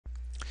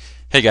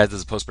Hey guys, this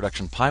is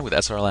Post-Production Pi with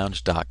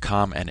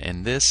srlounge.com, and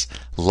in this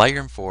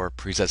Lightroom 4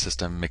 Preset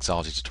System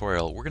Mixology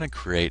tutorial, we're going to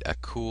create a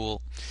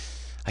cool,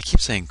 I keep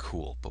saying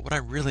cool, but what I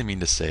really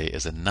mean to say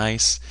is a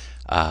nice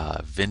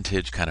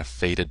vintage kind of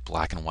faded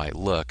black and white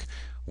look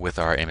with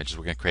our images.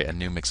 We're going to create a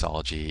new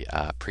mixology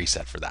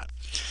preset for that.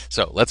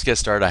 So let's get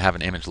started. I have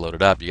an image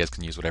loaded up. You guys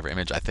can use whatever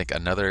image. I think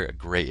another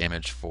great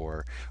image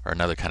for, or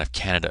another kind of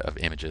candidate of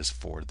images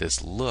for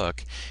this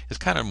look is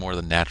kind of more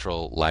the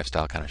natural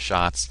lifestyle kind of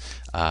shots,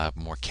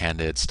 more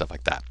candid, stuff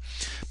like that.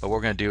 But what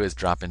we're going to do is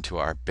drop into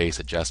our base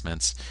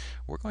adjustments.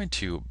 We're going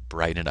to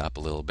brighten it up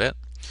a little bit.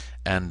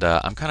 And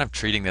I'm kind of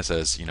treating this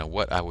as,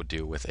 what I would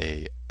do with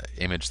a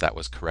image that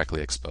was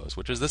correctly exposed,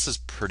 which is this is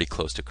pretty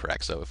close to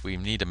correct. So if we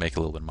need to make a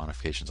little bit of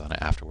modifications on it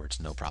afterwards,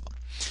 no problem.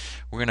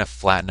 We're going to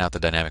flatten out the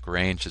dynamic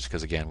range just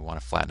because, again, we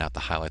want to flatten out the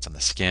highlights on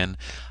the skin.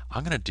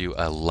 I'm going to do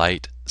a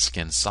light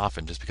skin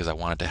soften just because I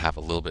want it to have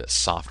a little bit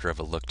softer of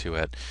a look to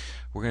it.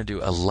 We're going to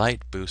do a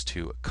light boost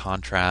to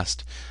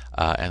contrast,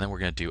 and then we're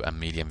going to do a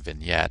medium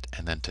vignette.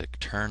 And then to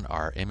turn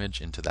our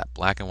image into that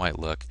black and white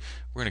look,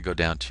 we're going to go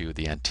down to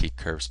the Antique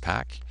Curves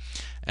pack.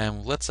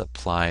 And let's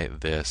apply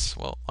this.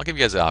 Well, I'll give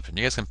you guys the option.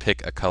 You guys can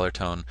pick a color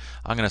tone.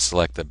 I'm going to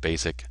select the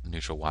basic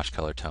neutral wash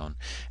color tone,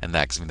 and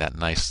that gives me that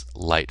nice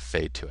light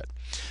fade to it.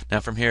 Now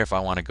from here, if I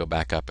want to go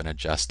back up and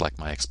adjust like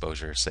my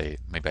exposure, say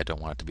maybe I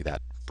don't want it to be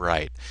that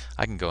bright,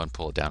 I can go and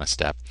pull it down a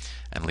step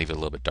and leave it a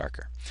little bit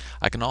darker.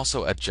 I can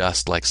also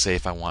adjust, like say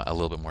if I want a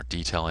little bit more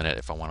detail in it,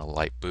 if I want a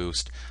light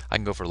boost, I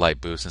can go for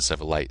light boost instead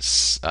of a light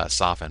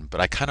soften,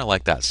 but I kind of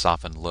like that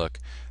softened look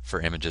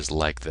for images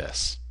like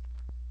this.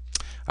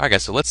 Alright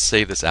guys, so let's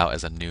save this out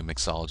as a new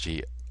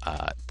mixology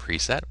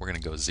preset. We're going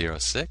to go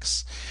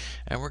 06,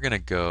 and we're going to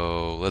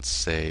go, let's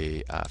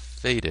say,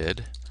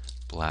 faded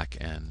black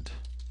and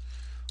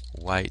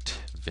white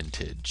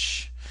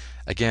vintage.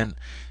 Again,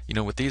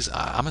 with these,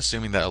 I'm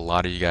assuming that a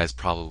lot of you guys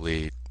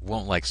probably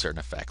won't like certain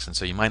effects, and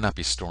so you might not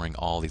be storing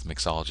all these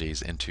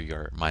mixologies into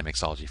your My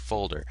Mixology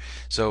folder.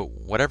 So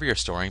whatever you're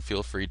storing,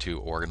 feel free to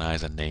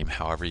organize and name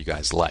however you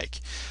guys like.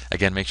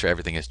 Again, make sure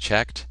everything is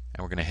checked,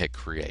 and we're going to hit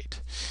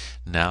create.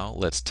 Now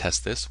let's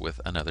test this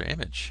with another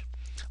image.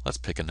 Let's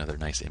pick another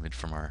nice image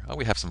from our,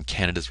 we have some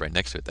candidates right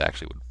next to it that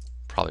actually would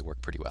probably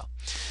work pretty well.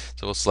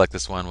 So we'll select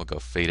this one, we'll go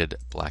faded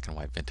black and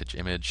white vintage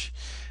image,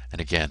 and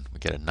again we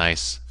get a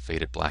nice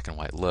faded black and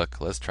white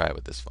look. Let's try it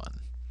with this one.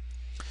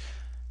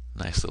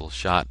 Nice little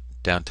shot,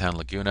 downtown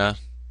Laguna.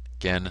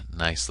 Again,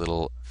 nice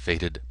little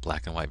faded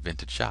black and white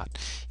vintage shot.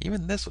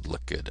 Even this would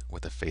look good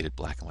with a faded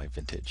black and white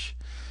vintage.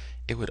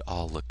 It would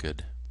all look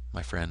good,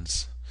 my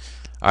friends.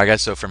 Alright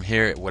guys, so from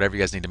here, whatever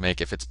you guys need to make,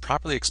 if it's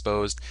properly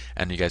exposed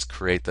and you guys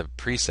create the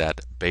preset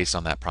based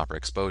on that proper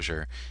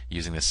exposure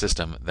using the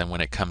system, then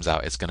when it comes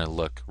out, it's going to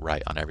look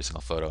right on every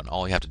single photo, and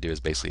all you have to do is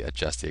basically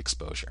adjust the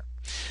exposure.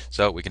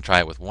 So we can try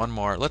it with one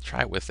more. Let's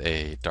try it with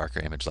a darker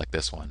image like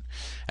this one,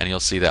 and you'll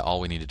see that all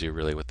we need to do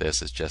really with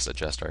this is just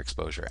adjust our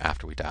exposure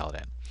after we dial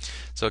it in.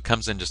 So it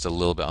comes in just a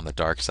little bit on the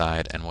dark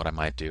side, and what I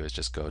might do is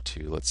just go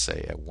to, let's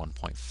say, a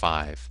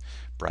 1.5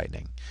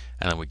 brightening,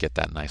 and then we get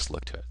that nice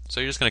look to it.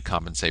 So you're just going to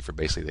compensate for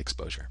basically the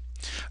exposure.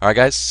 Alright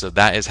guys, so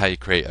that is how you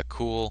create a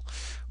cool,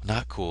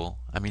 not cool,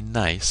 I mean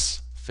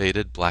nice,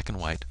 faded black and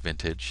white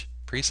vintage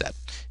preset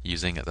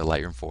using the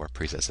Lightroom 4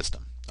 preset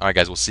system. Alright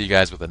guys, we'll see you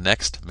guys with the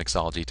next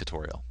mixology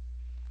tutorial.